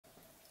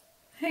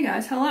Hey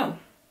guys, hello.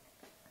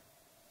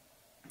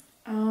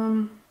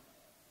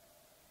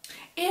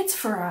 It's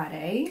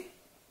Friday.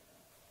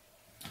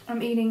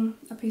 I'm eating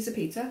a piece of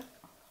pizza.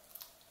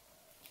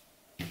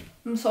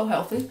 I'm so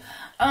healthy.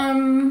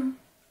 What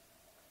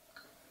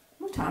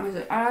time is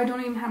it? I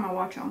don't even have my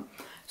watch on.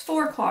 It's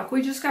 4 o'clock.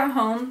 We just got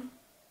home.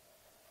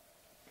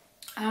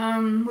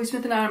 We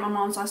spent the night at my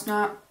mom's last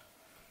night.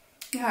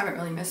 We haven't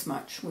really missed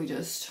much. We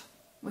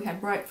had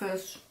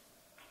breakfast.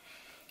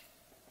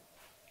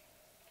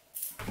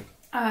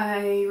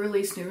 I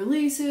released new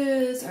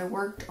releases. I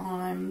worked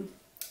on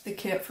the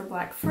kit for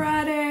Black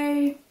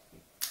Friday.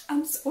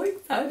 I'm so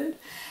excited.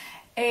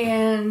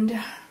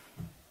 And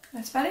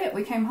that's about it.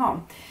 We came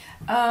home.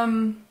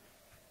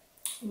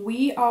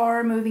 We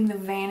are moving the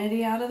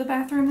vanity out of the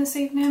bathroom this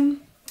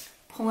evening.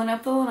 Pulling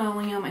up the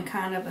linoleum and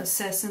kind of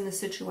assessing the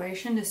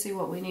situation to see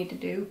what we need to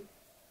do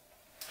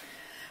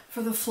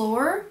for the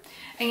floor.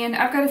 And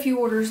I've got a few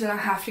orders that I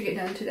have to get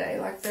done today.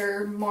 Like,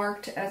 they're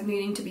marked as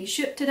needing to be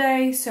shipped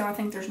today, so I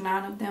think there's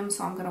 9 of them,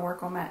 so I'm going to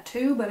work on that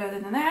too. But other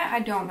than that, I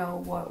don't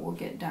know what will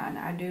get done.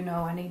 I do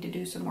know I need to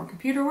do some more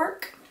computer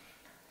work.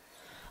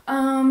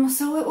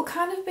 So it will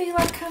kind of be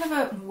like kind of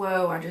a,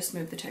 whoa, I just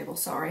moved the table,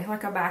 sorry.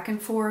 Like a back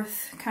and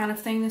forth kind of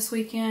thing this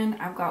weekend.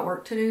 I've got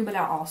work to do, but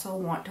I also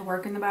want to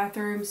work in the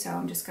bathroom, so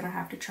I'm just going to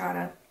have to try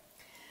to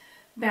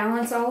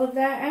balance all of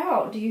that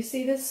out. Do you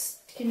see this?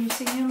 Can you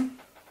see him?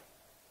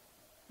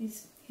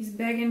 He's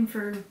begging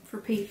for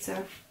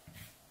pizza.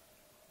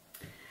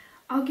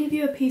 I'll give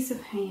you a piece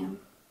of ham.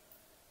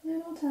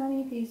 Little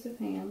tiny piece of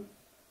ham.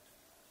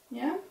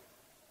 Yeah?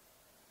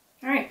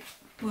 Alright,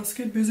 let's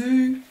get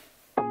busy.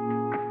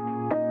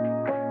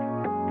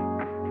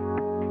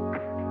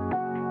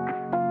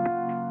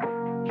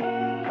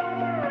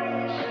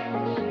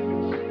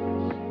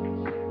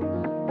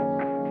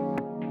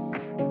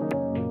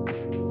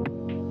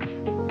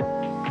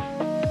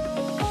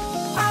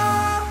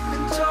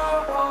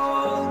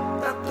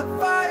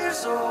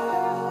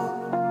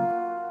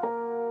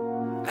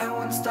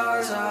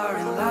 Stars are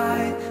in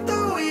light,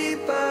 the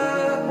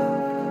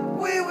weeper,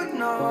 we would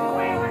know.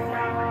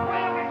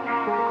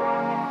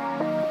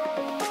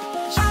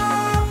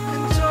 I've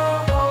been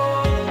told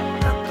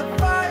that the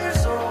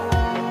fire's old,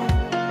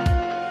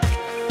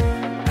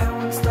 and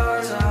when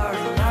stars are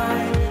in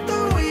light,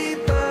 the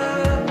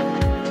weeper,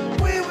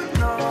 we would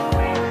know.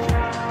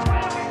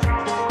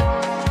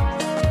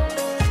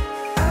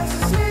 As a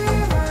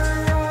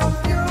sliver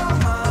of your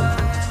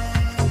mind,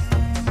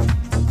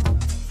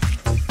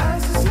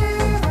 as a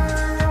sliver.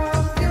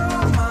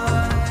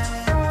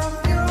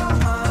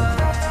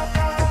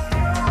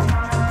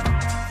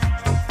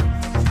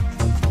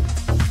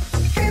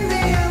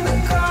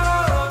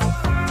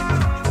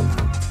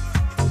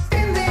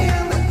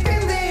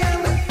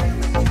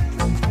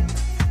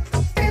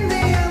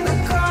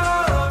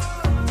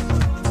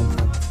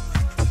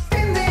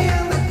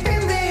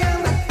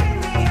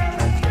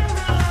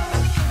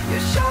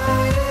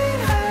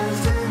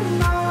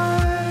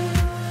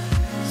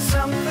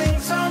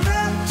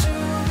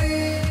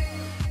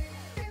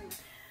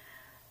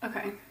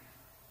 Okay,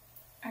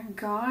 I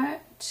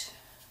got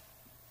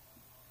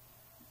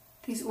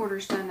these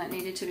orders done that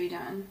needed to be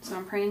done, so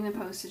I'm printing the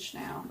postage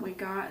now. We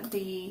got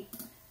the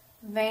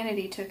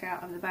vanity took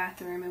out of the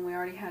bathroom and we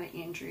already had an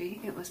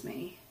injury. It was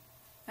me.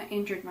 I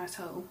injured my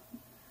toe.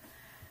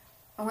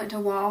 I went to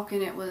walk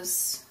and I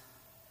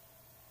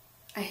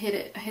hit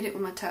it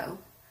with my toe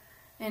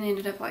and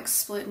ended up like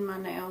splitting my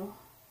nail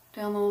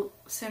down the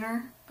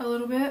center a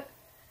little bit,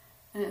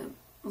 and it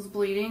was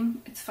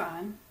bleeding. It's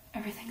fine.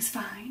 Everything's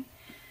fine.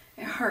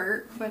 It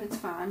hurt, but it's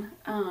fine.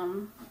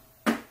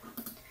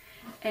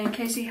 And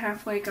Casey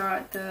halfway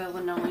got the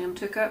linoleum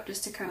took up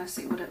just to kind of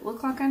see what it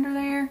looked like under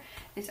there.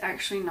 It's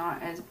actually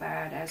not as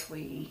bad as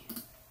we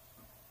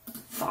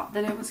thought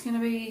that it was going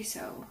to be,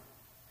 so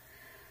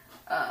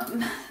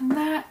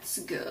that's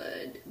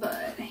good.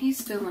 But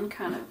he's feeling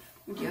kind of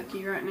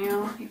yucky right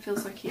now. He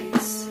feels like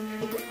he's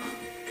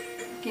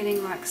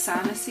getting like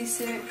sinusy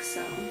sick,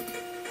 so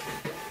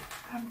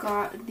I've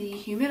got the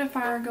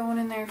humidifier going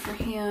in there for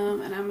him,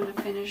 and I'm going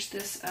to finish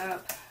this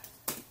up.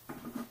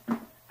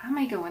 I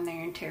may go in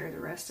there and tear the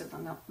rest of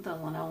the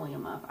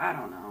linoleum up. I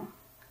don't know.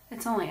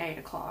 It's only 8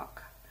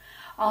 o'clock.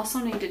 I also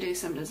need to do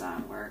some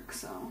design work,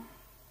 so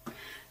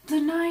the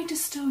night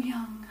is still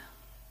young.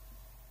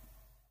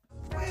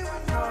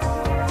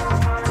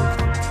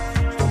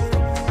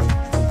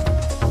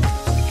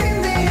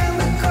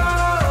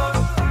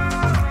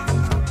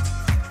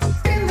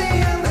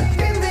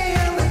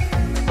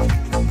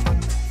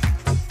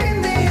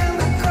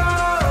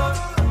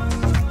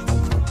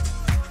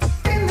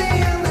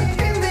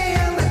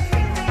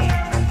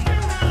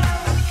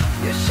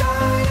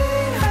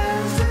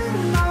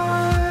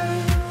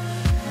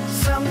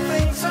 Some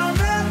things are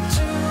meant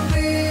to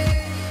be.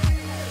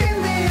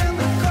 In the end,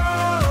 the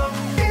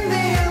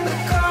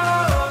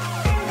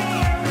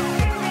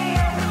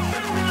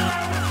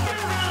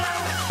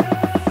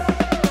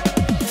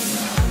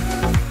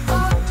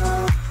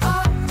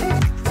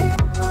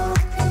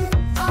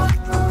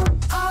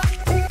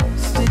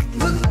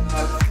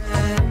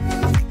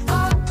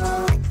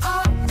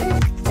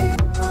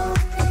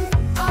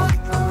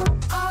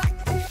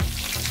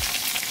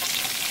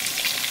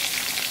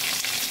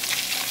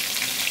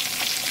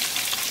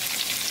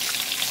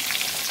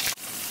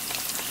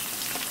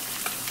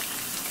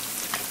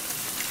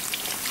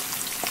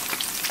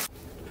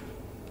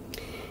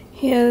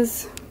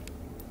his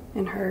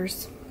and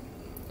hers.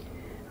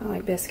 I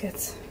like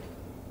biscuits.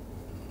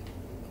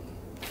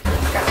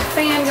 Got the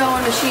fan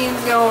going,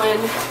 machines going,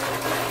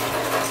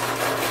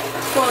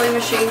 swirling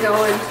machine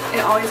going.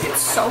 It always gets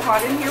so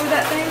hot in here with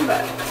that thing,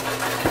 but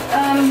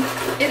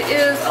it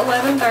is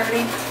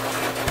 11:30.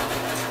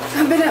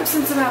 I've been up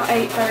since about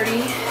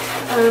 8:30.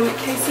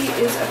 Casey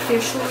is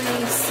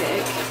officially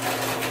sick.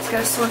 He's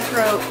got a sore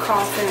throat,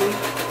 coughing.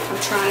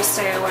 I'm trying to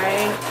stay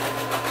away.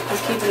 I'm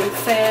keeping him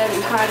fed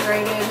and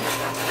hydrated,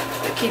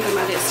 but keeping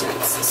my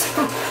distance.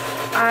 So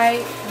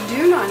I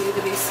do not need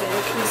to be sick.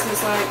 This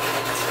is like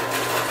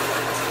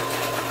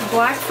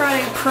Black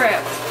Friday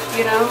prep,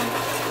 you know?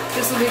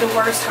 This will be the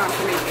worst time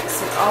for me to get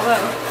sick.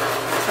 Although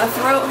my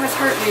throat has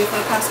hurt me for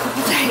the past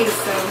couple days,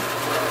 so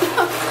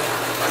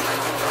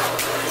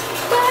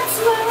that's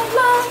my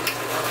luck.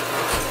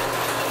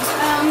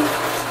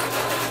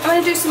 I'm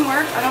gonna do some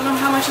work. I don't know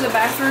how much of the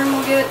bathroom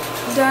will get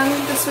done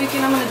this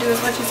weekend. I'm gonna do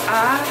as much as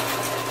I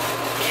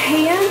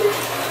can.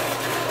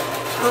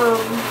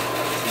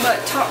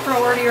 But top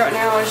priority right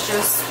now is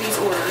just these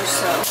orders,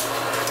 so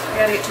I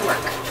gotta get to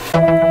work.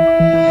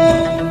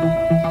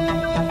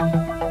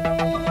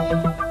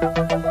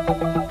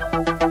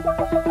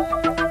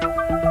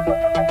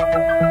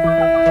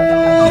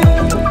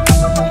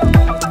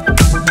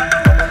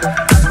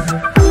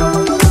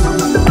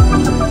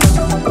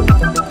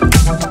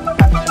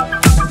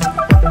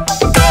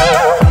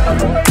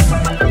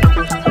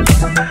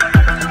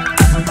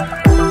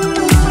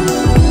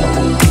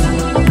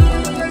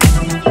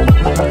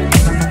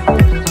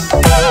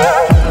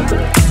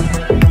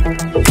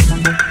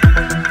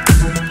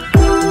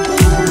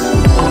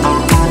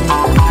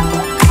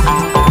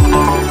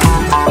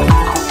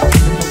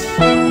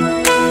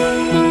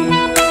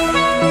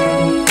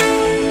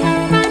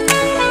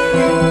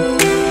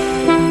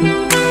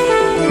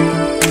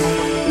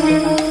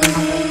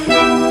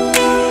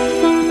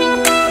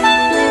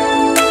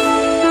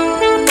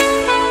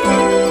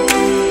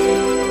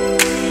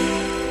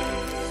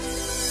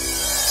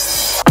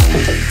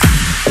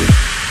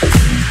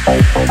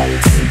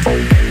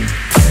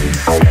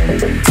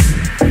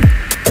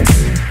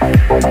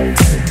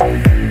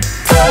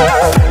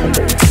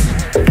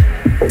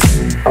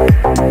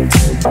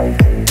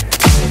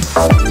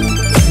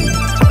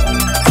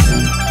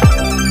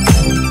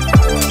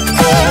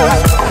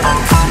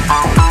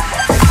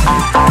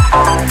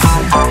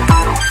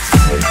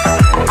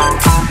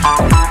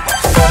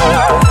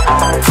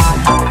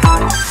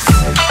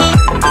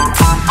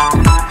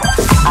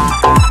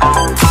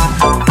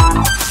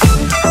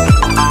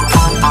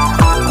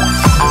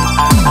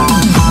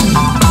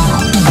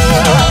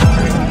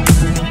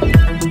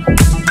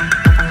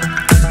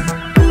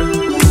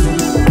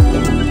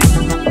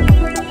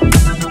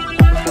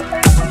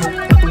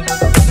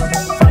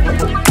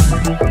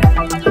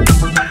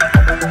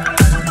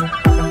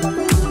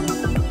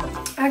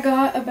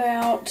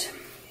 About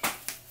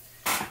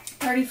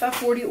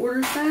 35-40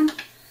 orders done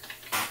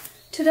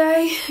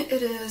today.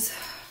 It is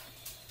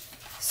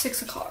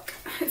 6 o'clock.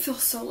 It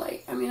feels so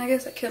late. I mean, I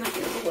guess I kind of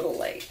is a little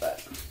late,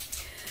 but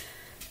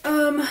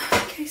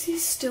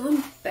Casey's still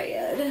in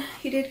bed.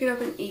 He did get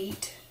up and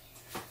eat.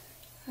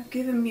 I've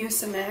given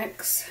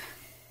Mucinex,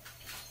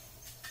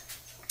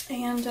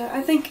 and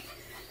I think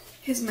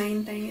his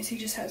main thing is he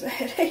just has a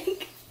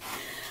headache.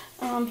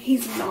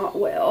 He's not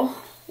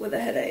well with a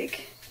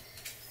headache.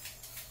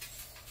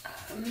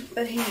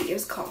 But he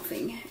is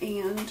coughing,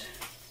 and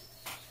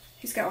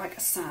he's got like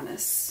a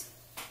sinus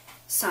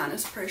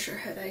pressure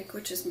headache,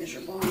 which is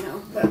miserable, I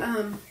know. But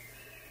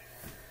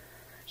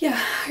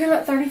yeah, I got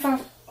about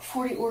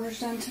 35-40 orders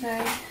done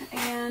today,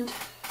 and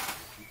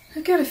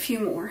I've got a few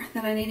more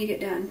that I need to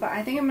get done. But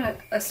I think I'm at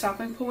a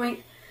stopping point.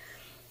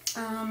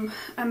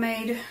 I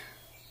made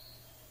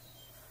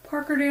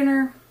Parker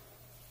dinner.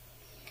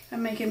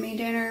 I'm making me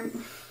dinner.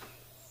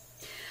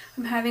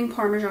 I'm having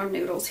Parmesan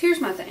noodles.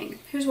 Here's my thing.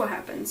 Here's what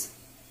happens.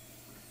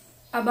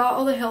 I bought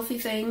all the healthy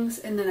things,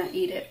 and then I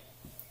eat it.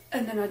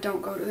 And then I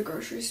don't go to the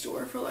grocery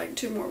store for like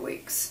 2 more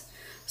weeks.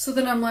 So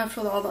then I'm left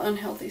with all the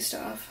unhealthy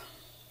stuff.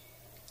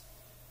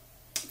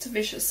 It's a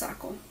vicious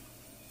cycle.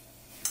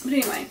 But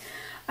anyway,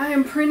 I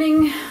am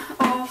printing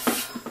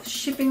off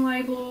shipping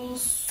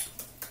labels.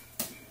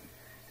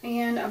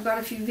 And I've got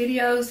a few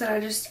videos that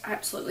I just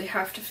absolutely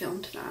have to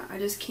film tonight. I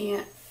just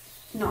can't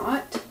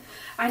not.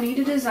 I need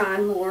to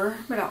design more,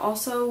 but I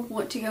also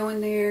want to go in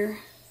there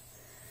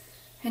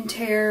and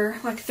tear,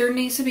 like there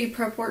needs to be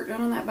prep work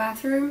done on that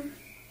bathroom.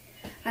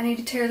 I need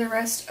to tear the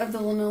rest of the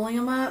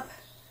linoleum up,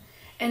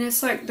 and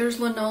it's like there's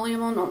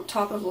linoleum on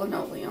top of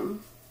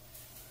linoleum.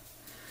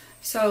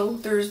 So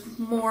there's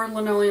more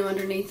linoleum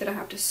underneath that I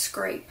have to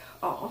scrape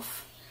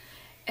off,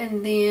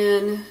 and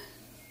then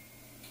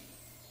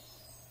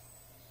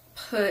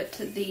put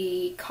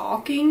the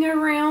caulking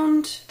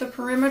around the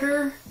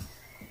perimeter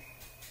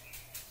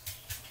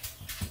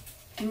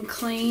and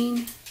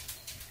clean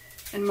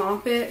and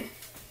mop it.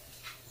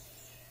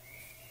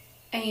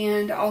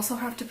 And I also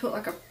have to put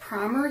like a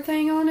primer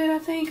thing on it, I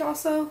think,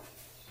 also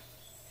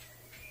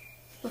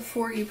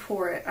before you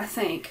pour it, I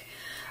think.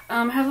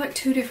 I have like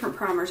 2 different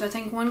primers. I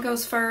think one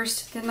goes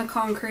first, then the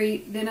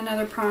concrete, then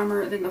another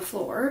primer, then the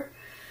floor.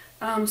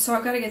 So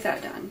I've got to get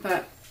that done,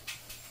 but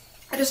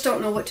I just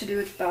don't know what to do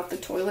about the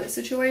toilet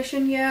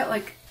situation yet.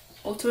 Like,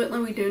 ultimately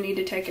we do need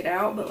to take it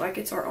out, but like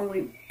it's our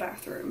only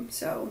bathroom,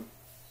 so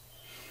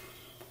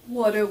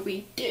what do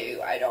we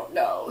do? I don't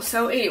know.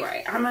 So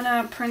anyway, I'm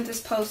gonna print this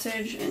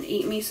postage and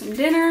eat me some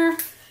dinner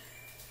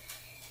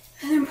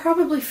and then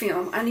probably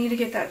film. I need to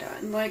get that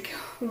done. Like,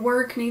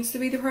 work needs to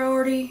be the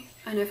priority,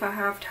 and if I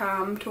have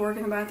time to work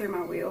in the bathroom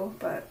I will,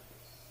 but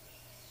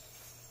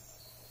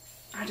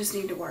I just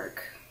need to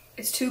work.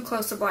 It's too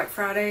close to Black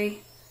Friday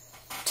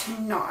to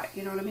not,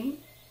 you know what I mean?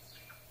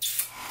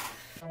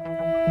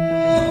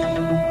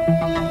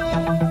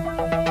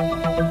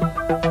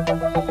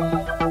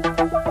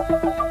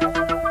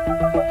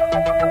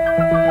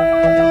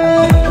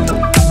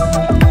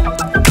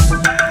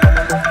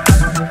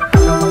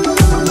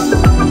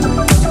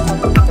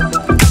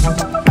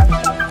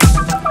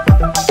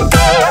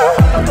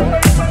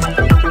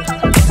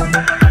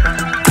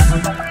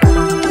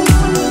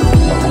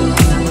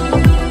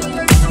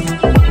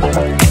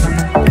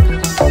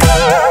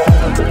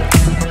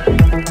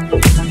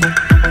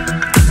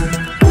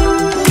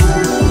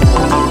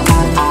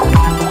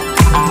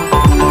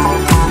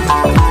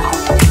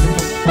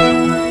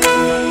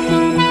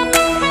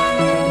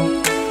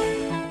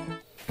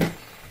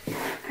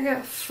 I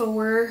got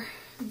 4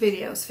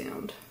 videos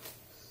filmed.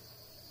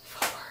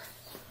 4.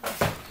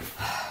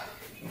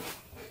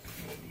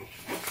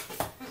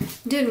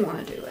 Didn't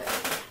want to do it.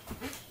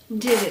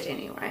 Did it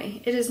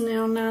anyway. It is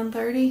now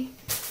 9:30.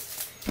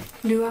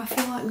 Do I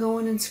feel like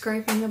going and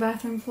scraping the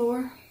bathroom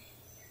floor?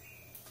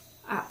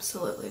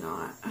 Absolutely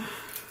not.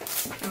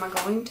 Am I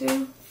going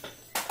to?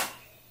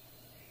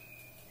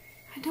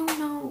 I don't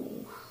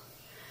know.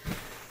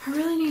 I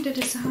really need to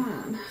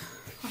design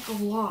like a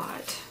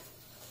lot.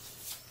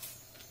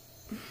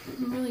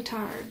 I'm really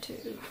tired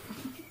too.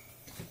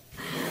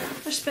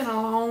 It's been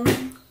a long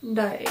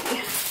day.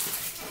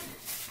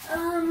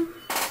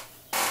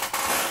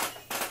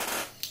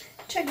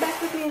 Check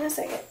back with me in a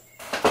second.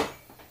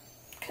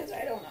 Cause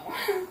I don't know.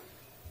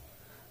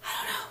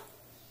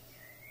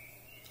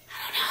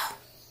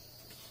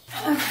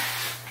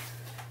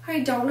 I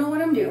don't know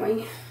what I'm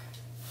doing.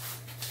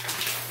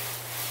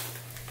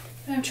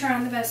 But I'm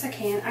trying the best I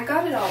can. I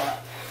got it all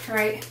up,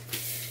 right?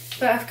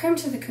 But I've come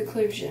to the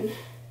conclusion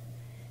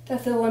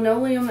that the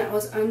linoleum that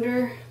was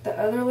under the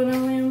other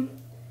linoleum,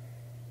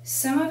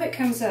 some of it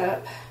comes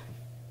up,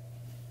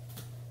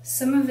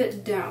 some of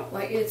it don't.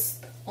 Like,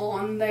 it's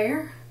on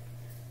there.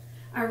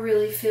 I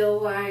really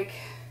feel like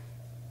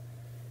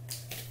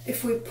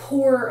if we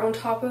pour on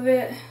top of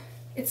it,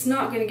 it's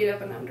not going to get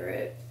up and under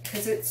it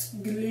because it's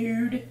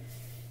glued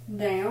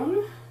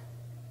down.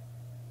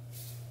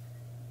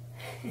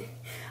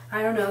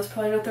 I don't know, it's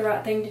probably not the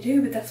right thing to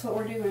do, but that's what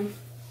we're doing.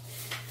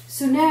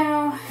 So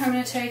now I'm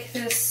going to take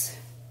this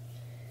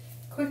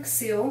quick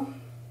seal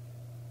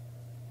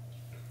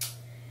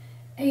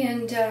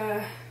and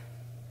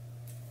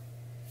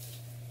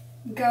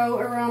go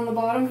around the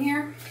bottom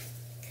here.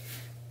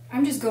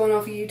 I'm just going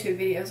off of YouTube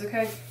videos,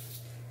 okay?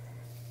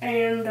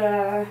 And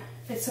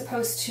it's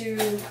supposed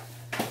to,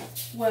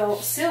 well,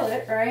 seal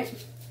it, right?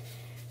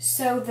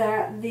 So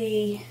that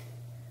the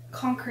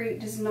concrete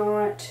does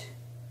not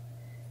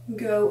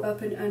go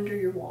up and under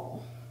your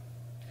wall.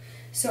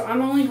 So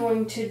I'm only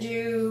going to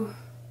do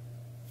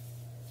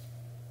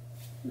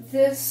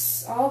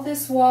this, all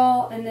this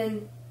wall, and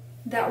then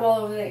that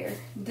wall over there.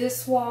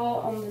 This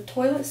wall on the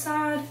toilet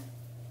side,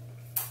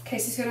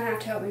 Casey's gonna have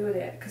to help me with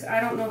it because I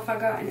don't know if I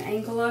got an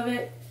angle of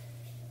it,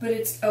 but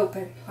it's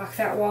open. Like,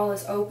 that wall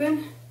is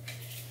open.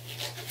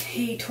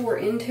 He tore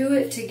into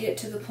it to get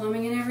to the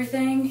plumbing and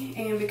everything,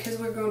 and because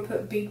we're going to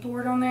put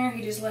beadboard on there,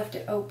 he just left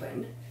it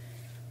open.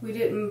 We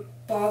didn't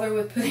bother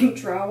with putting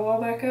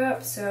drywall back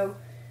up, so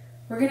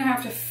we're going to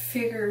have to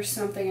figure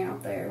something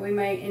out there. We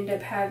may end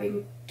up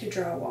having to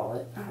drywall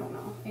it. I don't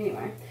know.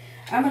 Anyway,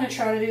 I'm going to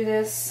try to do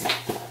this,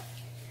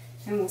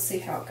 and we'll see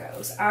how it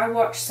goes. I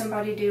watched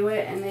somebody do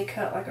it, and they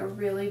cut like a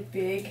really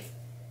big...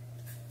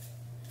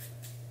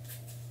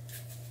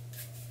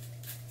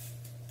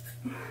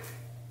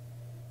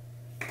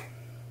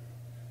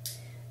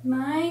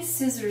 My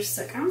scissors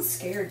suck. I'm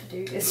scared to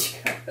do this, you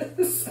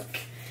guys.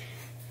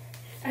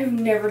 I've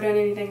never done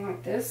anything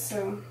like this,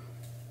 so...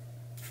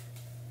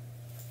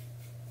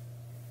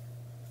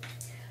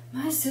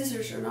 My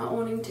scissors are not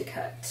wanting to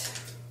cut.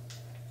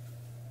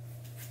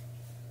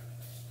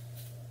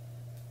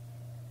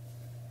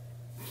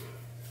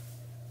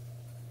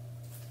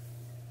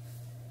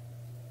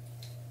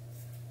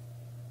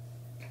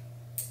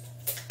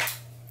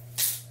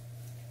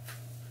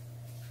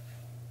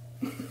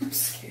 I'm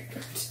scared.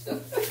 I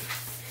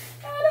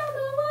don't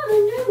know what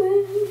I'm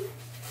doing.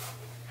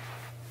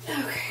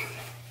 Okay.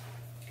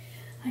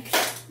 Like,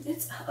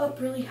 it's up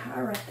really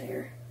high right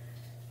there.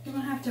 I'm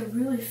gonna have to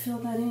really fill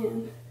that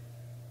in.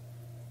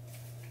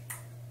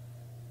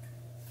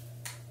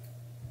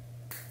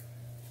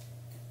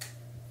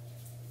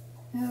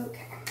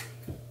 Okay.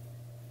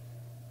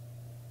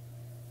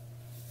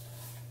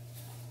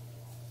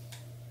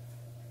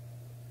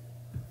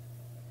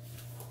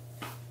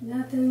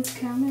 Nothing's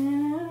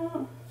coming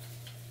out.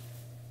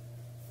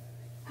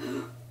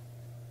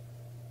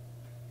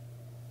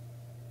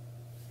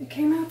 It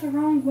came out the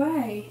wrong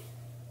way.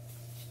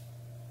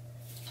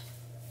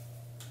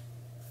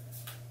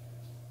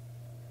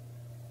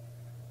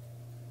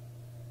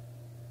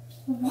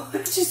 What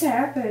just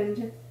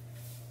happened?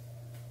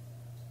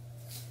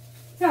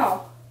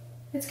 Y'all,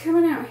 it's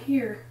coming out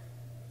here.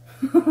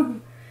 Oh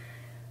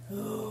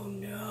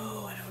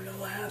no, I don't know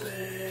what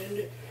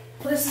happened.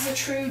 This is a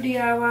true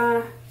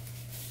DIY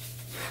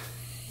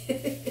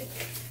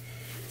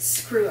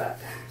screw up.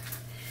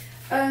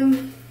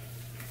 Don't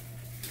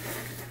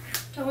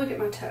look at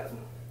my toe.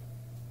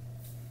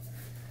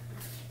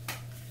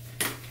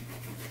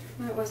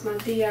 That was my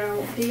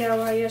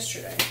DIY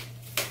yesterday.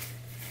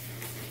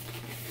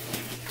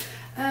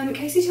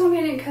 Casey told me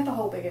I didn't cut the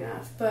hole big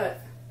enough,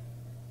 but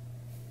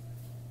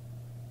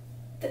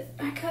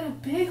I cut a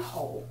big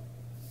hole.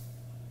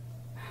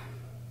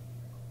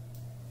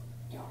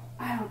 Y'all,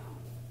 I don't know.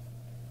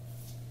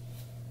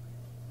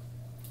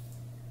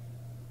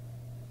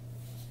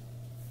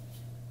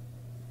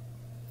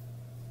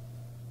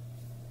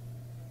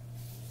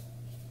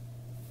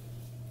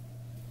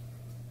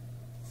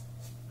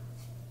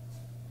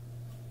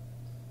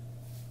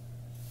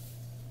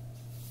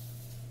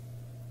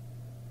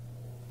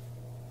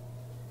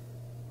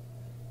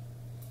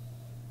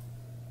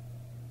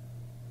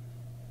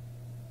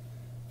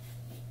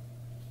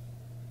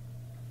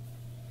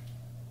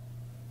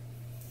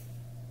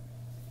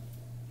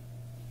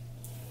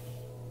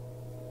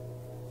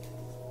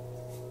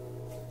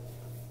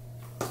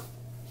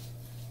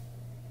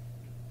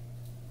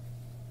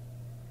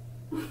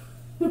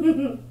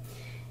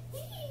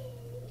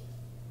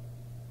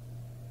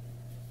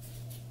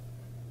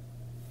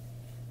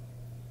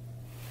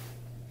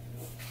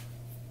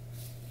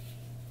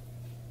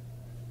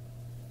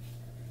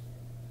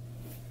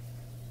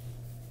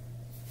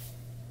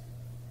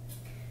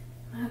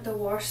 I have to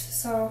wash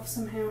this off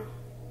somehow.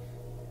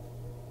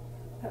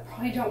 I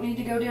probably don't need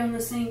to go down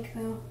the sink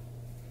though.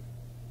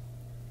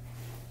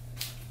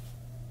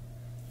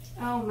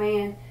 Oh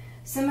man,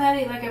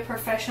 somebody like a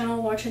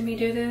professional watching me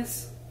do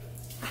this.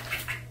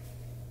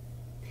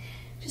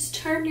 Just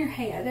turn your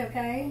head,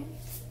 okay?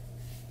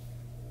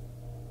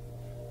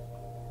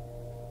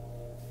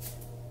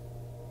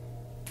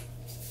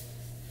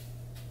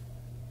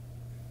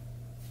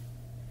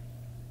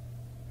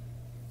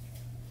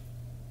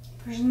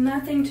 There's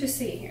nothing to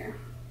see here.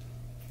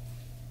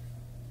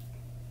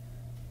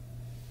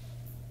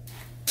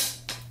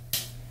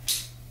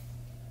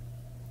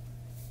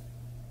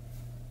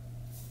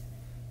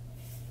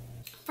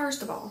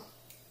 First of all,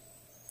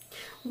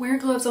 wear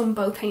gloves on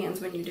both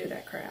hands when you do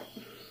that crap.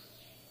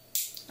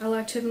 I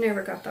like to have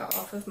never got that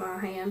off of my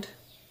hand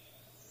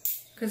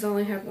because I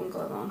only had one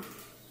glove on.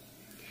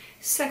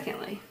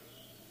 Secondly,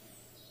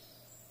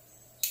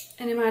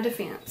 and in my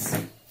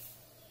defense,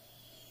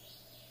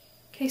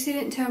 Casey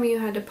didn't tell me you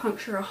had to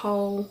puncture a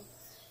hole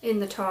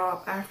in the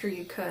top after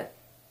you cut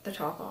the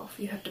top off.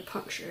 You have to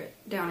puncture it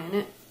down in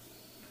it.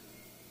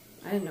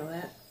 I didn't know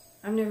that.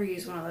 I've never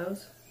used one of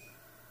those.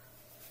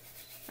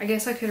 I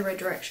guess I could have read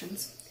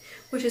directions,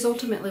 which is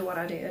ultimately what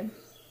I did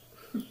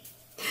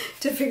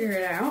to figure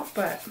it out,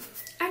 but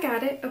I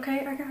got it,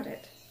 okay? I got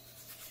it.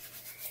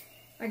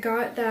 I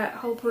got that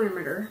whole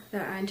perimeter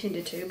that I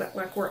intended to, but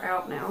like we're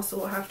out now, so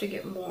we'll have to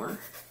get more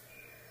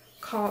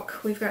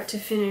caulk. We've got to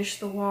finish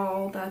the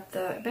wall that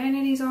the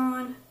vanity's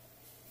on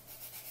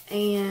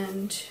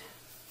and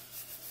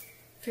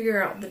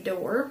figure out the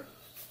door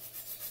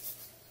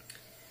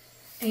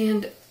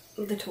and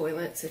the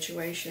toilet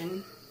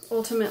situation.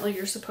 Ultimately,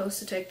 you're supposed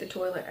to take the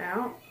toilet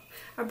out.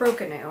 I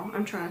broke a nail.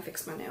 I'm trying to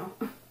fix my nail.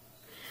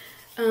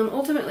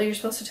 Ultimately, you're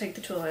supposed to take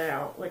the toilet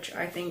out, which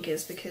I think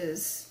is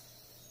because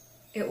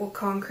it will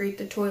concrete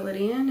the toilet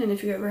in, and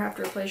if you ever have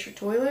to replace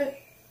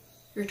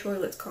your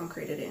toilet's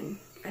concreted in,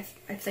 I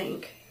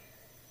think.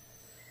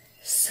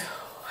 So,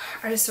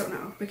 I just don't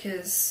know,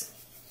 because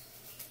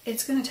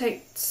it's going to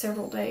take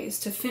several days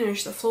to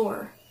finish the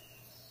floor.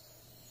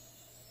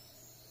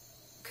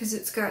 Because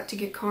it's got to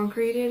get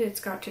concreted, it's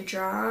got to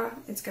dry,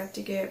 it's got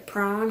to get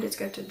primed, it's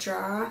got to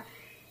dry,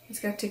 it's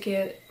got to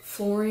get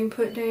flooring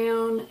put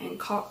down and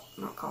grout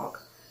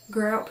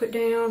put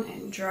down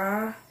and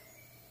dry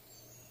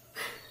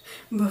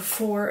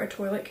before a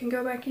toilet can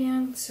go back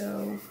in.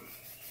 So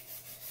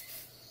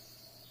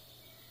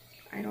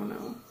I don't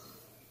know.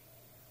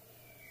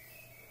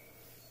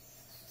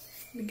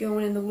 Be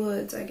going in the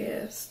woods, I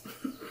guess.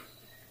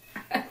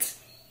 I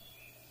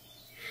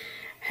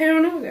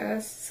don't know,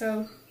 guys.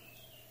 So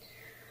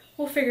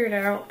we'll figure it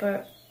out,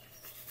 but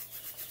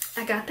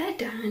I got that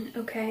done,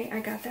 okay? I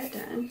got that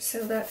done.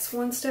 So that's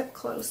one step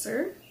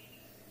closer.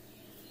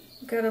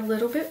 Got a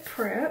little bit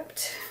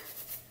prepped.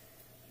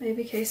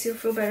 Maybe Casey will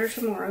feel better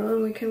tomorrow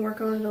and we can work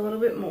on it a little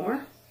bit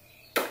more.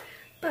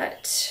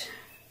 But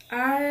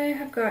I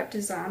have got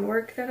design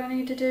work that I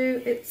need to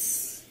do.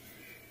 It's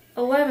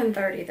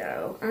 11:30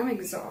 though. I'm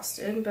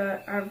exhausted,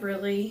 but I've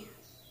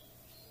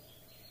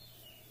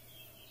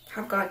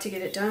got to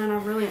get it done.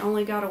 I've really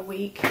only got a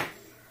week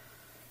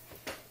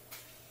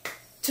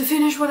to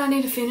finish what I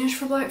need to finish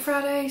for Black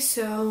Friday,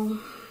 so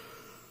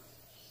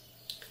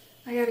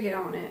I gotta get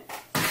on it,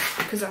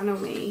 because I know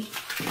me.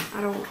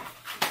 I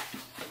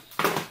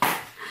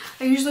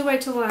usually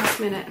wait till the last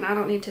minute, and I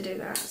don't need to do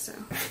that, so.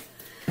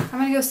 I'm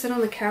gonna go sit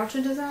on the couch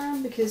and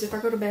design, because if I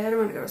go to bed, I'm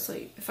gonna go to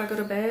sleep. If I go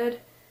to bed,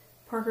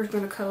 Parker's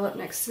gonna cuddle up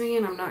next to me,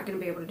 and I'm not gonna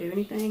be able to do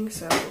anything,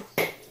 so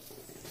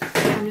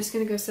I'm just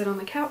gonna go sit on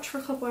the couch for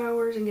a couple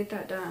hours and get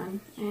that done,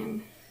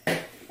 and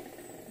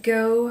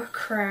go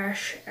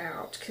crash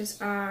out, because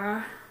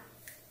I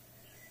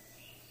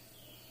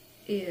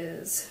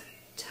is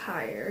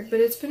tired. But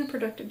it's been a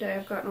productive day.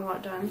 I've gotten a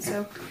lot done,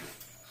 so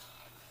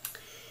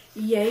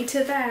yay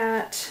to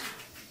that.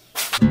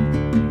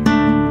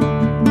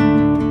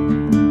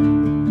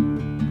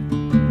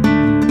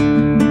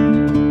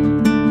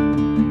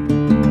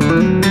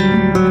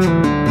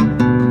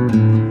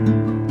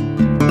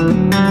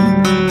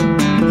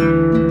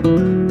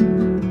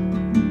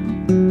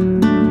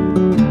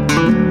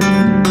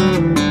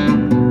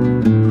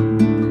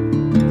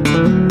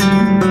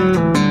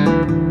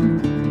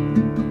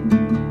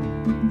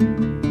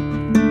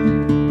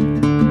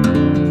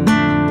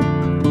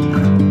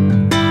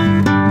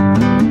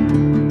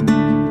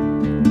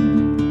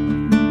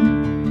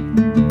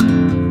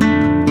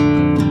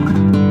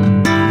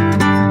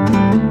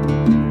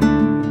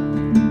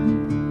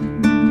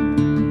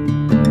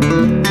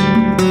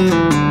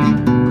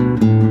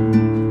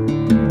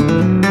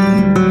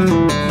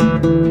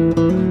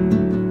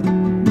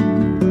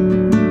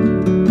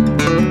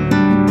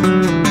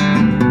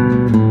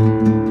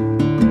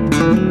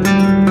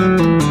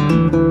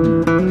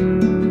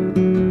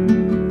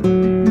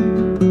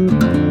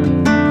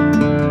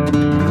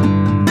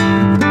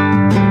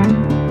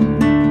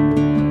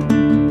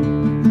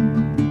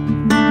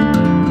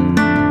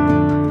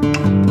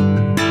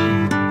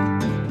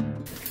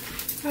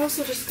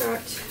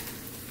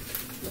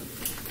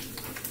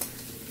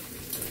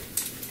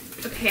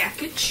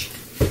 Package.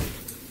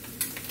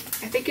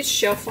 I think it's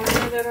shelf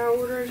liner that I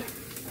ordered.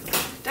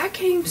 That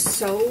came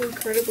so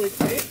incredibly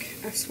quick.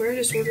 I swear I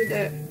just ordered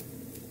that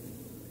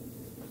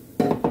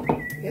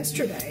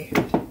yesterday.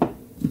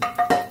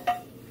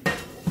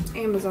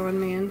 Amazon,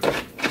 man.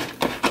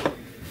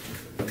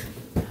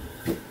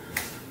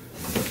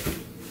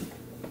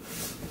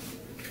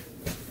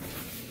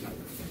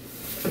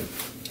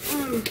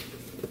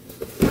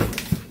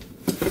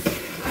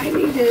 I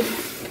needed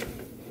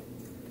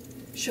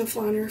shelf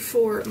liner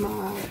for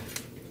my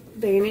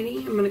vanity.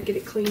 I'm gonna get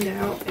it cleaned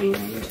out and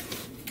use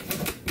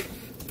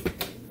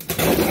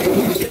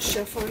this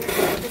shelf liner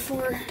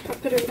before I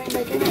put everything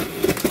back in it.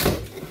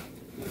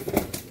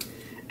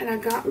 And I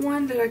got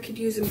one that I could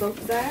use in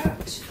both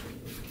that,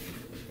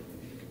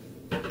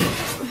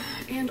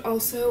 and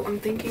also I'm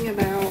thinking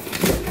about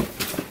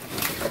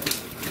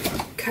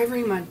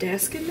covering my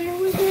desk in there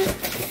with it,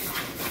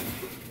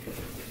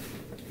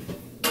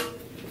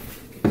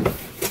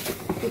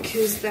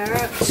 because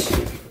that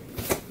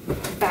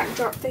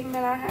backdrop thing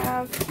that I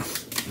have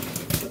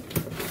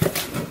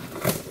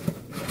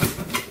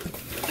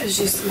is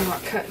just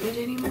not cutting it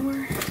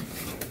anymore.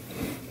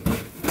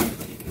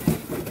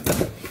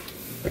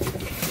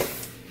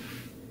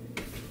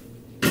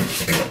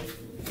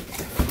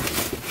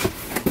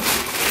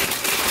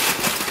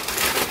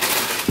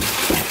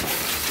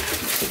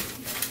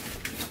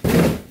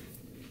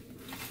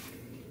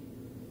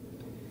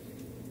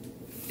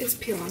 It's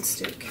peel and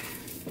stick.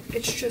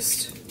 It's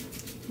just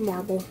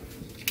marble.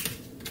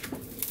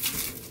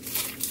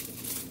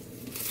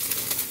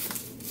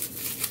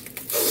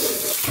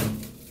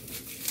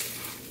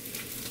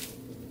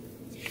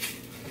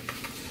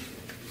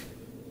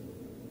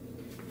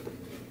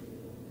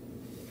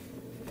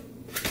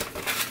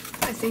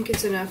 I think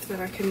it's enough that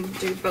I can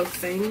do both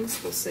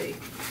things. We'll see.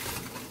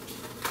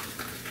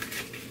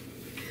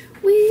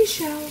 We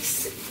shall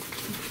see.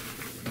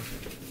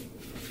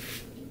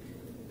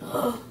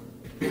 Oh.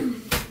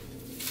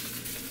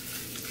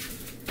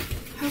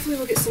 Hopefully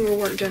we'll get some more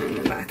work done in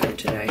the bathroom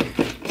today.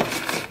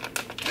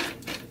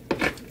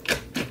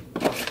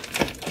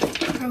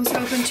 I was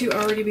hoping to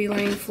already be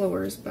laying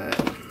floors, but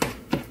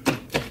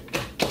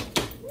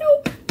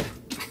nope.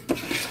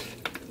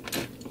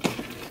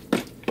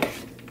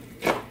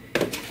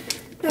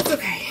 That's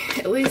okay.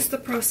 At least the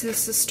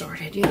process has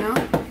started, you know?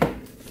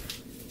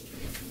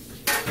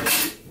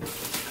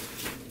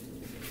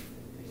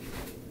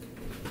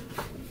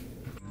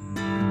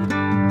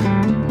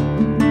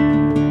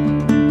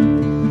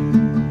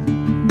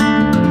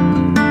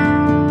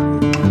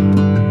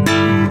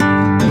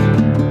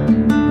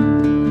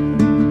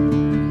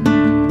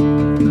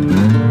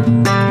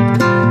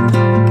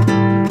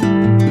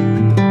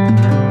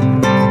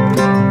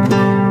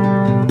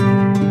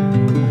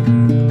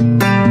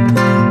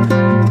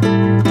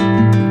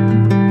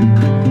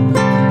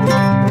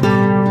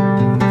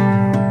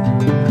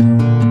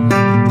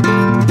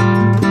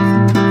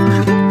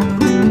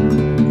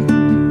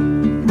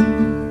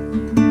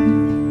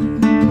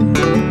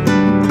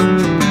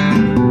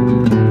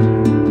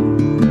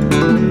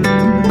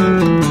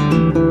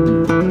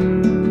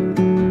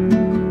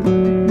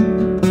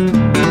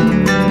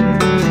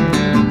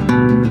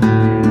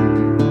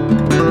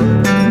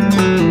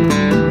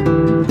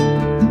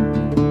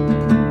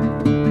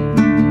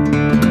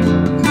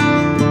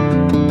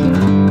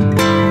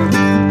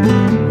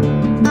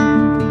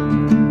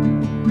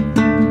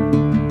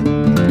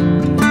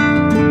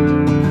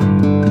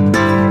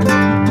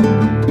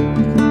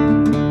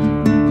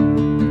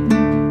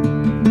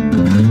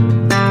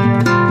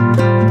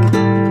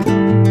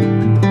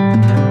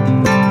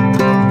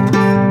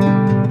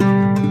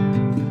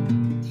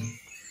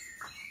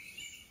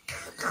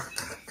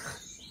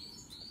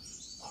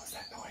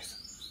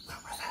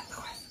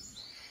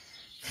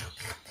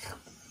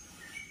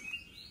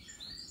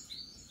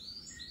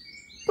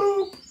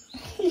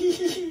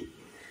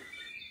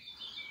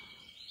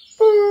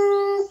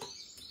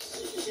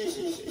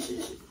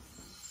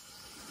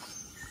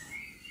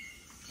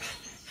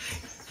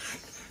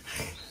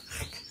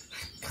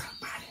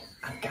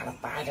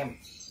 like him.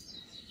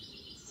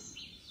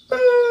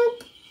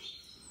 Boop.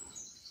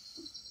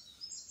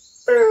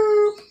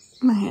 Boop.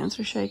 My hands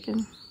are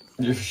shaking.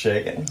 You're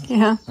shaking?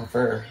 Yeah.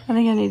 Fair. I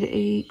think I need to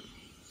eat.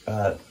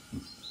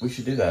 We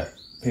should do that.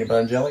 Peanut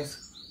butter and jellies?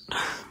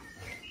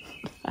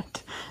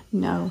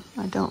 No,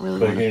 I don't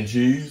really Bacon want and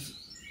cheese?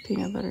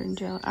 peanut butter and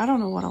jelly. I don't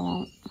know what I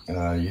want.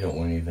 You don't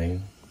want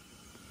anything.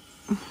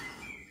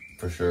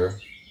 For sure.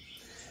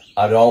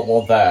 I don't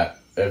want that.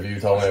 If you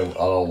told me I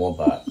don't want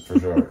that, for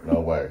sure.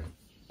 No way.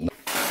 No.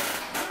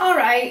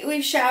 Alright,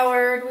 we've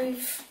showered,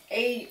 we've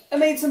ate. I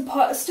made some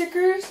pot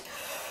stickers.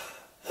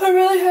 I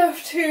really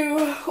have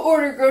to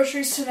order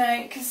groceries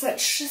tonight because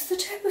that's just the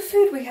type of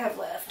food we have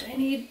left. I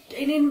need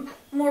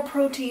more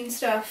protein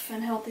stuff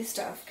and healthy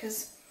stuff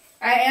because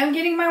I am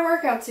getting my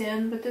workouts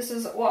in, but this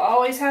is what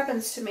always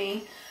happens to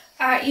me.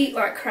 I eat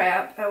like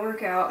crap, I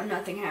work out, and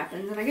nothing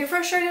happens, and I get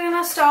frustrated and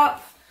I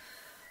stop.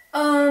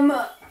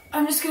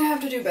 I'm just gonna have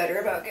to do better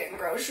about getting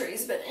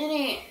groceries, but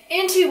anyway,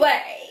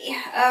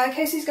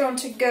 Casey's going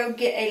to go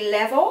get a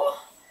level.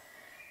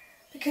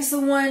 Because the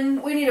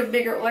one, we need a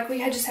bigger, like we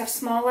just have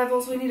small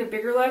levels, we need a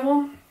bigger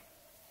level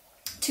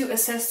to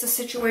assess the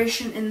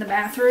situation in the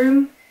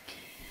bathroom.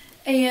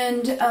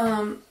 And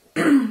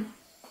the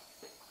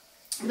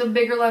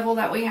bigger level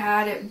that we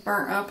had, it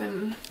burnt up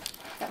in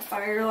that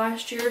fire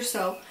last year.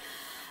 So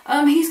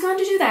he's going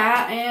to do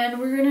that, and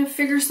we're going to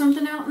figure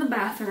something out in the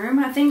bathroom.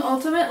 I think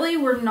ultimately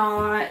we're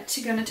not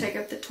going to take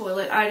up the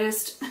toilet.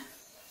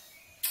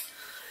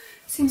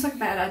 Seems like a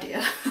bad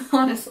idea,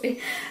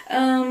 honestly.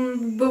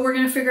 But we're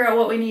going to figure out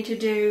what we need to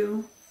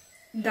do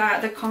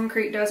that the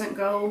concrete doesn't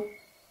go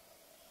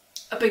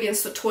up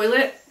against the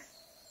toilet.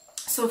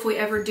 So if we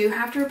ever do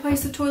have to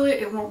replace the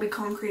toilet, it won't be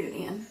concreted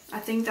in. I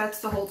think that's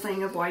the whole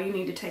thing of why you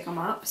need to take them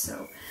up.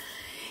 So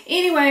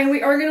anyway,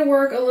 we are going to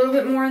work a little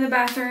bit more in the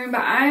bathroom,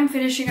 but I'm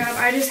finishing up.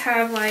 I just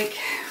have like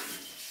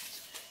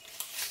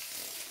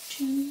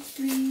 2,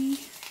 3,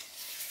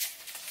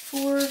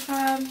 4,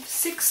 5,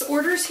 6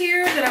 orders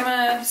here that I'm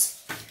going to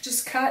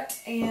just cut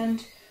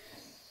and,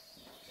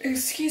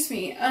 excuse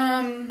me,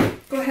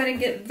 go ahead and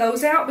get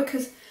those out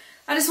because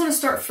I just want to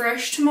start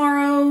fresh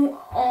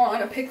tomorrow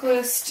on a pick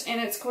list,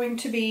 and it's going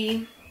to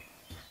be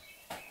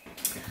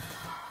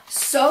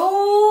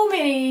so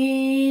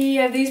many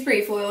of these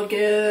pre-foiled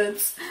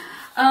goods.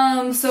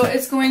 So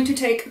it's going to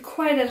take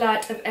quite a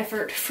lot of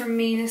effort from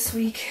me this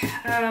week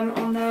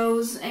on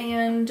those,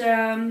 and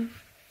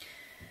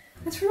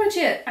that's pretty much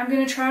it. I'm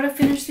going to try to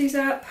finish these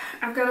up.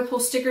 I've got to pull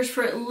stickers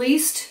for at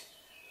least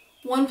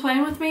 1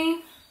 plan with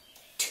me.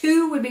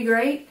 2 would be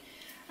great.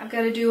 I've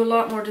got to do a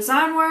lot more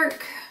design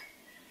work.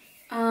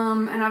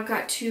 And I've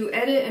got to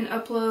edit and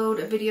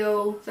upload a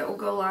video that will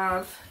go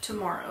live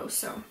tomorrow.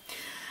 So,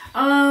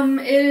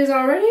 it is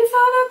already 5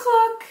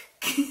 o'clock.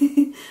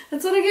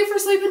 That's what I get for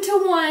sleeping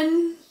till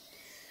 1.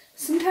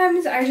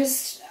 Sometimes I've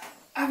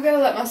got to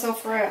let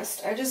myself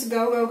rest. I just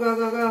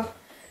go.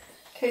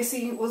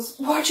 Casey was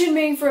watching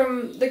me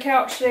from the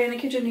couch today in the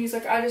kitchen. He's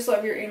like, I just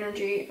love your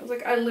energy. I was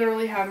like, I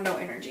literally have no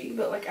energy.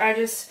 But like, I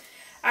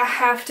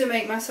have to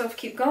make myself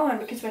keep going,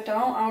 because if I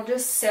don't, I'll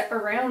just sit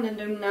around and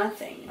do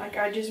nothing. Like,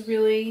 I just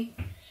really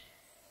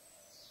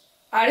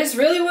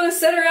want to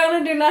sit around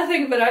and do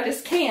nothing, but I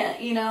just can't,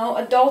 you know.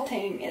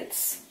 Adulting,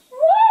 it's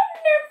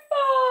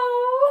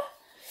wonderful.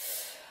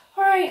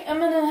 Alright, I'm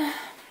gonna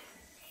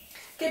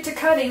get to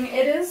cutting.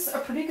 It is a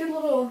pretty good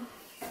little...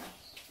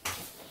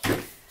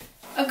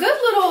 a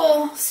good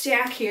little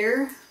stack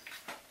here.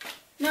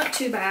 Not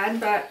too bad,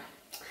 but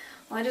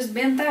well, I just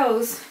bent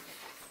those.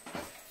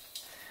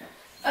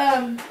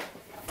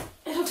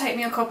 It'll take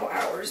me a couple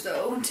hours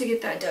though to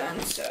get that done,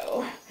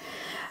 so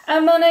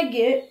I'm gonna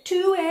get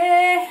to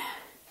it.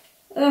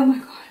 Oh my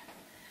god.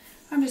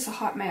 I'm just a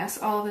hot mess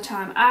all the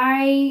time.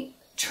 I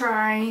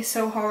try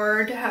so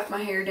hard to have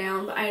my hair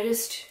down, but I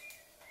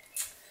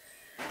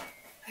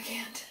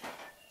can't.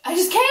 I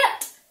just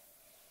can't.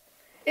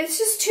 It's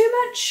just too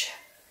much.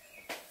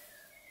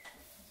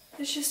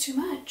 It's just too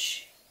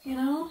much, you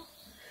know?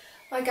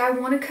 Like, I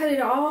want to cut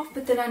it off,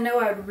 but then I know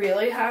I'd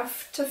really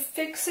have to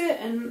fix it,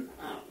 and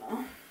I don't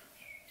know.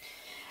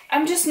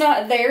 I'm just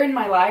not there in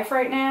my life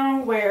right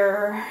now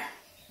where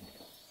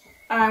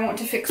I want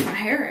to fix my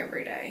hair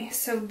every day.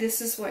 So this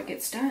is what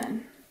gets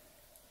done.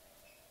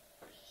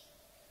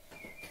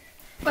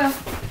 Well,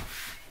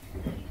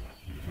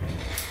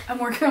 I'm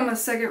working on my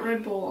second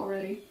Red Bull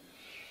already.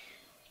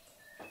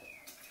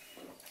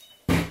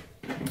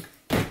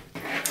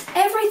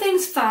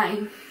 Everything's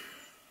fine.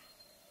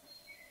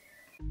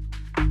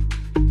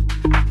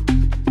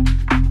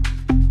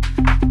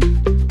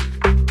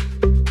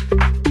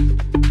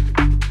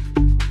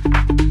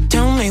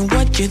 Tell me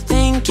what you're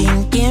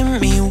thinking, give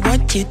me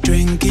what you're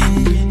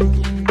drinking.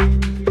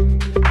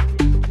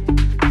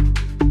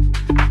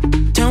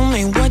 Tell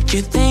me what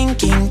you're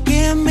thinking,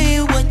 give me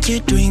what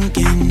you're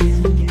drinking.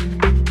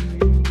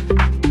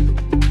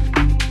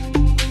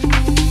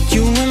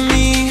 You and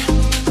me,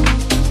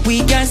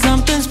 we got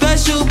something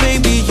special,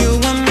 baby. You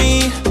and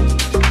me,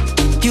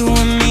 you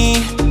and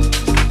me.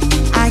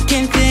 I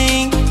can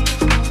think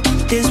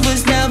this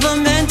was never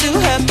meant to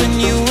happen.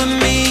 You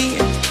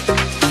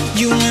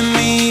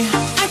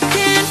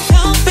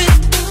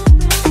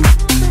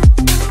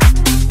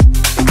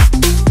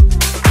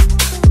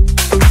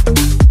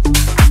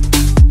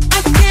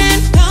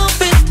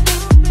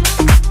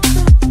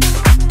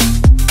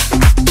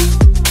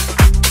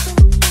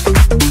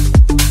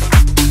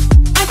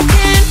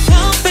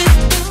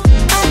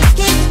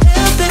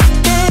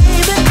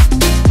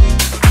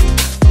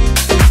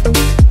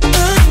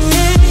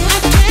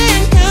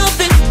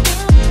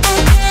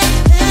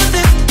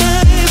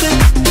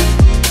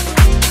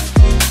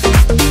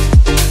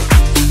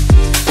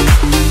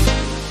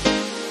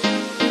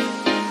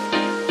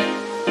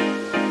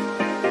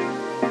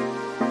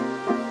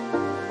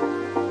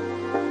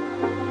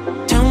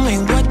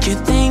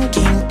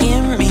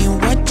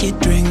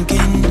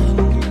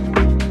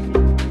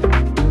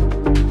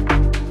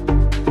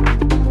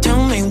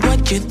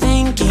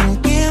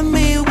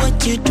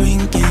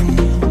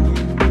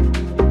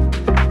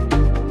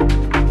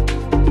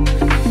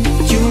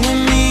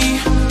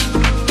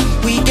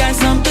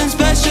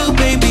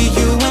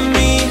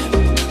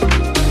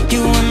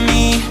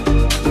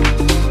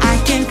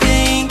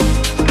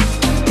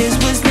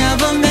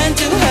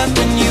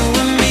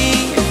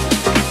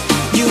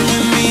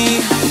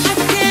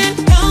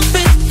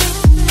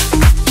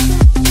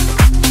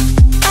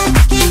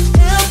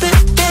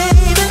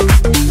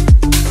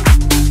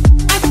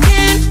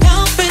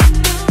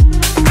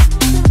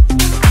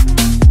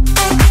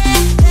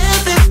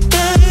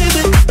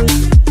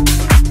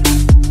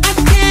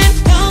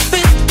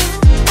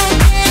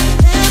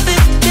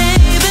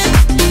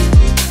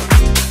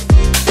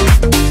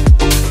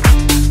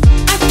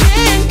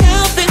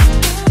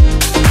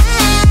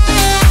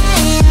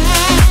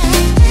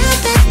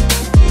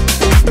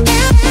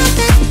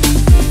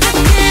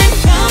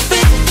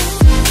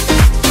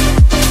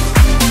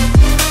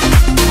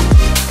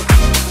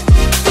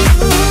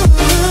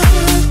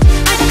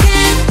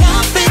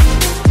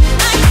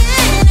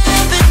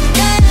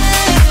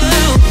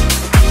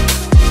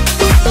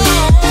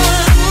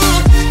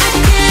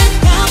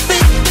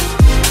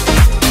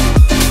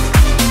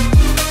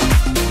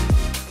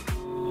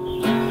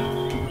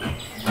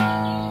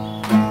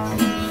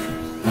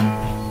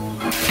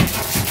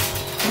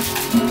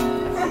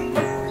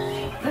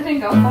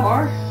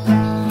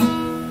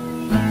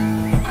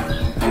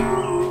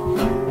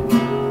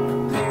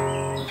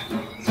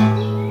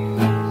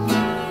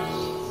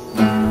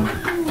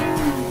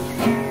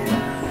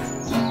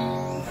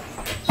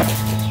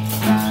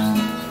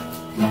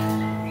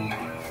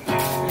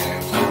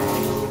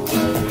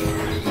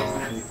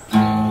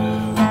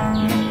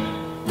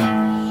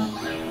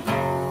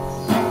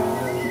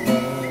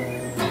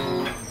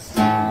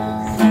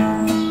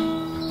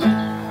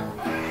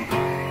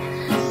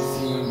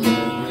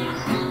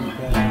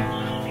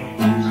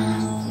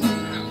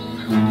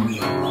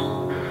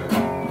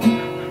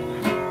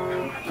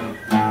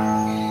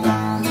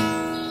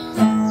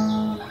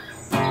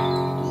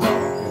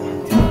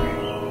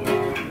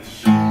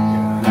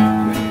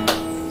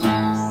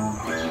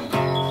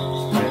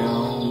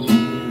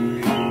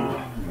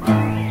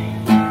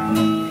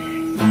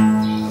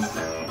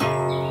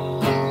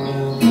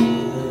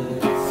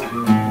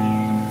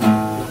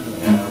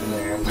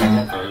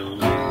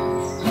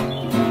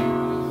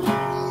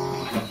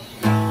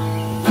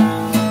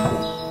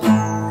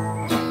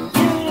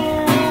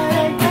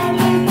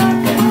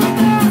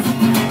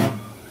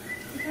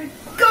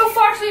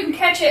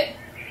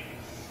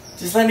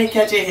Just let me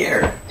catch it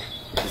here.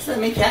 Just let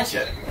me catch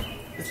it.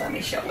 Just let me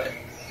show it.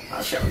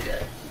 I'll show you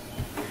it.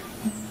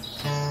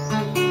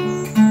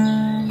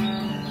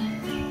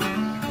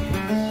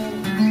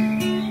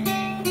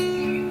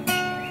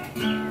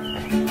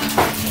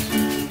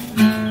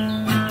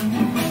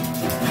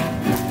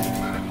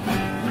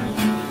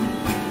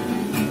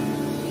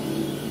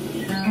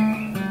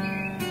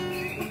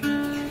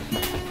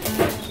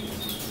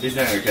 He's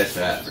not gonna catch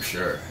that for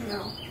sure.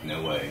 No.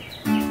 No way.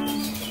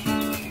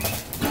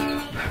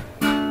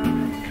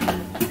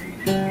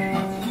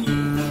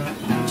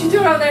 You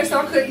threw it out there so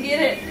I couldn't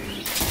get it.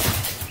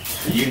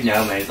 You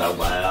know me so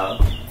well.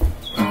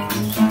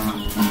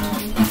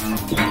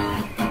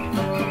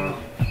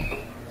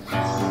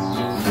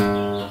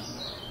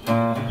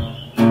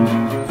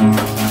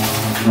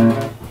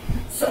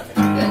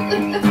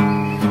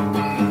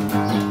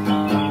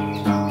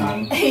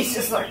 He's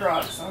just like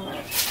rocks on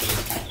that.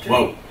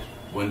 Whoa.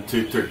 1,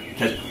 2, 3.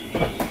 Catch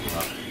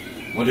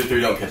it. 1, 2,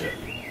 3. Don't catch it.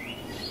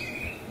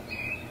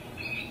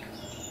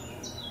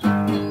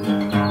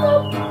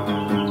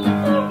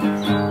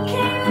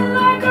 Came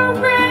like a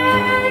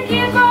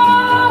wrecking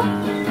ball.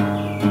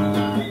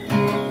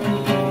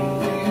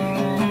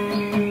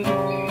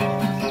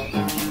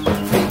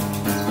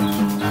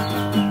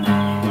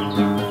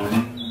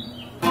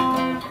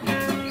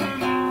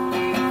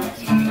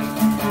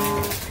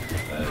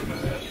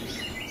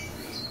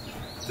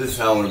 This is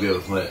how I want to be able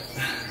to play it.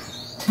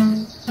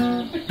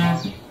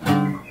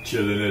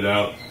 Chilling it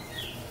out.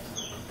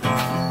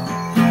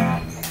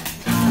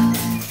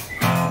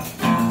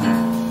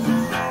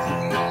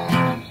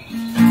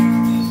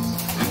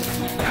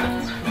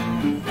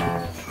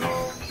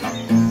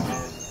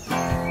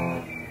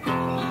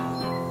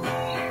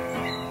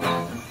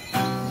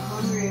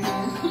 Hungry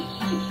man.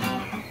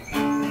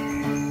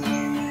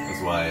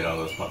 That's why I ate all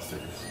those pot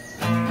stickers.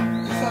 So I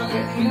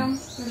didn't eat them.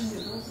 There's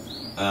noodles in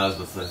them. I was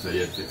about to say, so you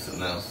had to fix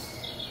something else.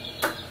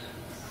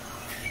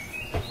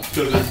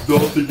 Because it's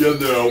not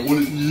together, I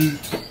want to eat.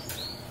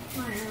 I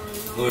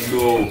Oh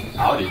no.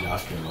 I would eat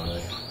ice cream all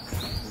day.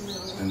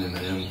 And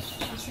M&M's.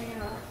 think I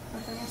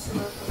still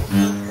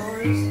have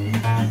bars.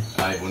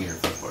 I ate one of your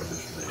Fudge bars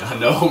yesterday. I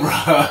know,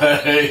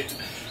 right?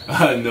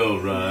 I know,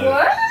 right?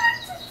 What?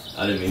 I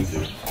didn't mean to,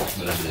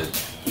 but I did.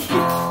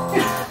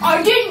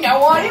 I didn't know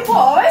what it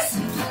was.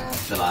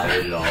 Till I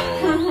ate it all.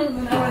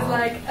 And I was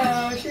like,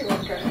 oh, she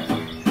won't try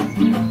it.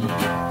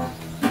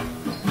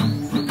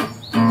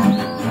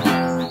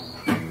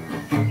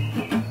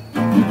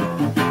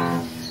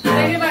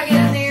 Thinking about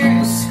getting there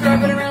and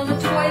scrubbing around the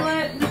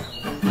toilet.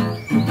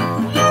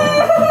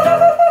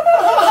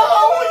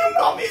 Oh, you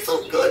got me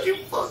so good, you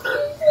fucker.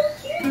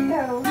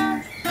 No.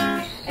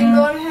 And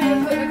going ahead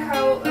and put the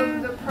coat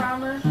of the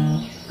primer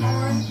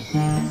on.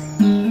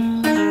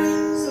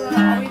 So that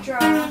I'll be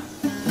dry.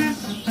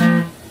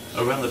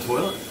 Around the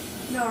toilet?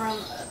 No, around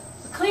the,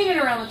 cleaning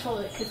around the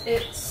toilet because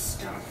it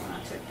stunk when I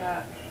took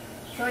that. I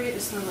feel like it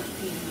just smelled like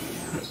pee.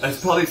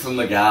 It's probably from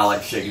the guy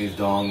like shaking his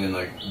dong and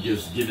like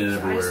just getting it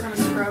So I just everywhere. want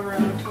to scrub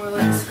around the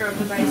toilet, scrub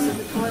the base of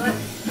the toilet,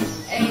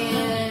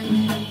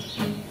 and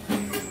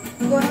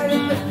go ahead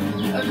and put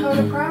a coat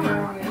of primer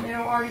on it.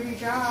 It'll already be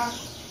dry.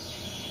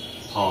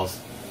 Pause.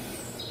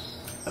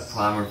 A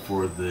primer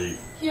for the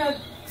Yeah,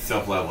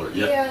 self-leveler.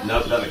 Yep. Yeah.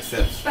 Nope, that makes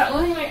sense. but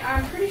anyway,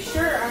 I'm pretty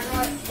sure I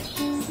got.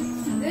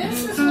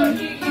 This is what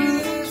you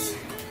use.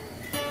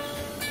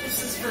 This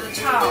is for the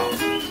towel.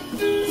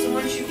 So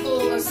once you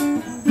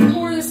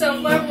pour the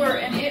self-leveler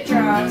and it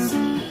dries,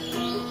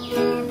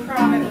 you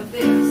prime it with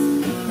this.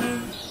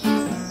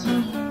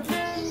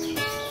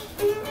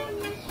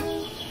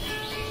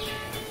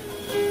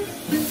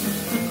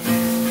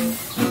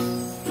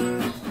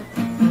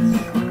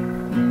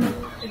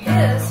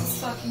 This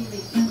is fucking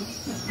vegan.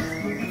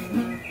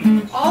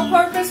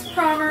 All-purpose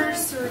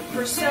primers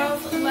for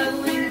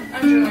self-leveling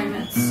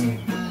underlayments.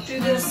 Do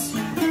this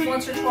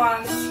once or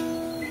twice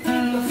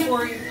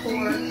before you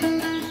pour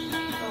the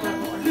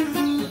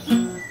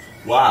leveler.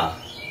 Wow.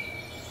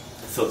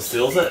 So it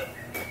seals it?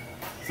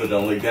 So it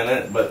don't leak down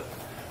it? But,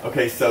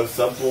 okay, so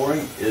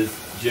subflooring is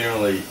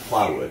generally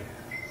plywood.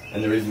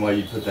 And the reason why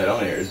you put that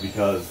on there is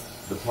because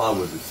the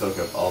plywood would soak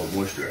up all the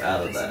moisture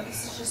out of that.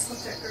 This is just what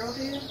that girl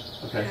did.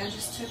 Okay. And I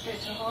just took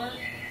it to heart.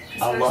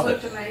 I love It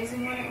looked it.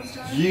 amazing when it was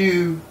done.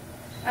 You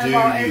I do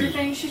bought you.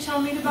 everything she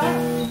told me to buy.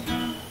 I've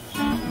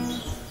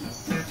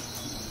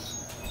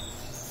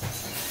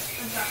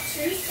got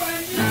 2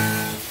 sponges.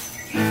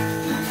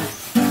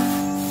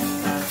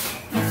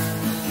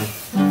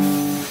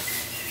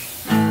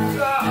 I've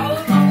got all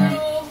of my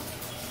little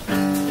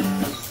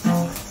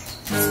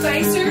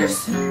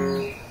spacers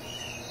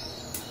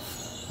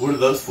What are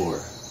those for?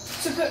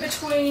 to put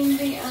between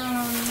the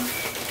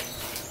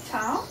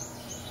towel.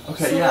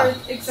 Okay, So yeah. they're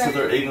exactly- So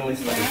they're evenly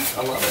spaced.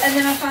 Yeah. I love it. And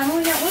then I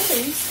finally got one of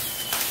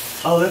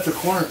these. Oh, that's a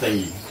corner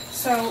thingy.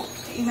 So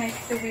you make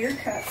the weird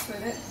cuts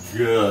with it.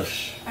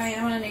 Gosh. I mean,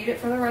 I'm going to need it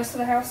for the rest of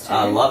the house too.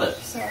 I love it.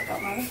 So I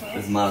got mine as well.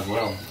 It's might as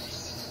well.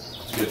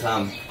 It's a good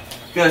time.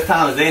 Good as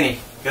time as any.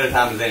 Good as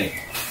time as any.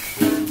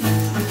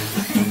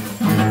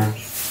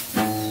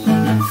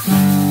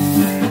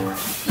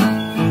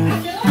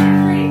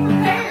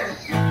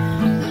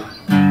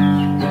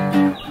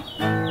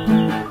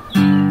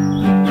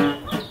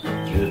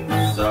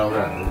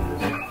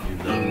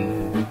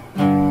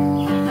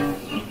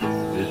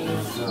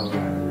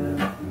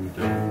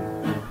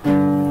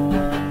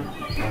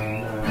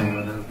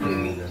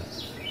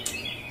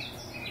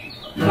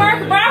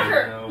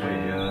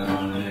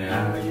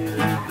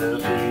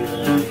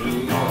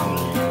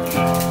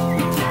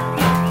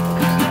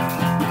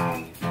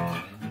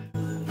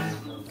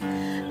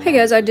 Hey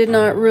guys, I did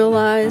not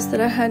realize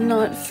that I had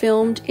not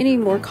filmed any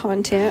more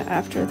content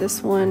after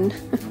this one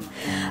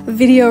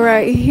video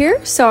right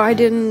here, so I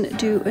didn't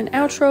do an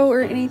outro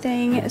or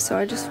anything. So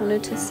I just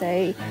wanted to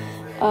say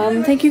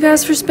thank you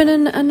guys for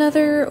spending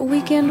another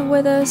weekend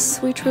with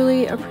us. We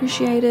truly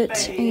appreciate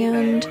it,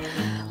 and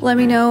let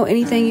me know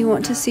anything you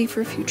want to see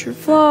for future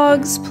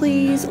vlogs.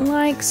 Please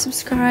like,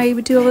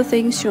 subscribe, do all the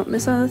things so you don't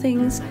miss all the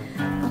things.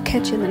 I'll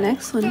catch you in the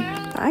next one.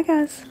 Bye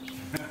guys.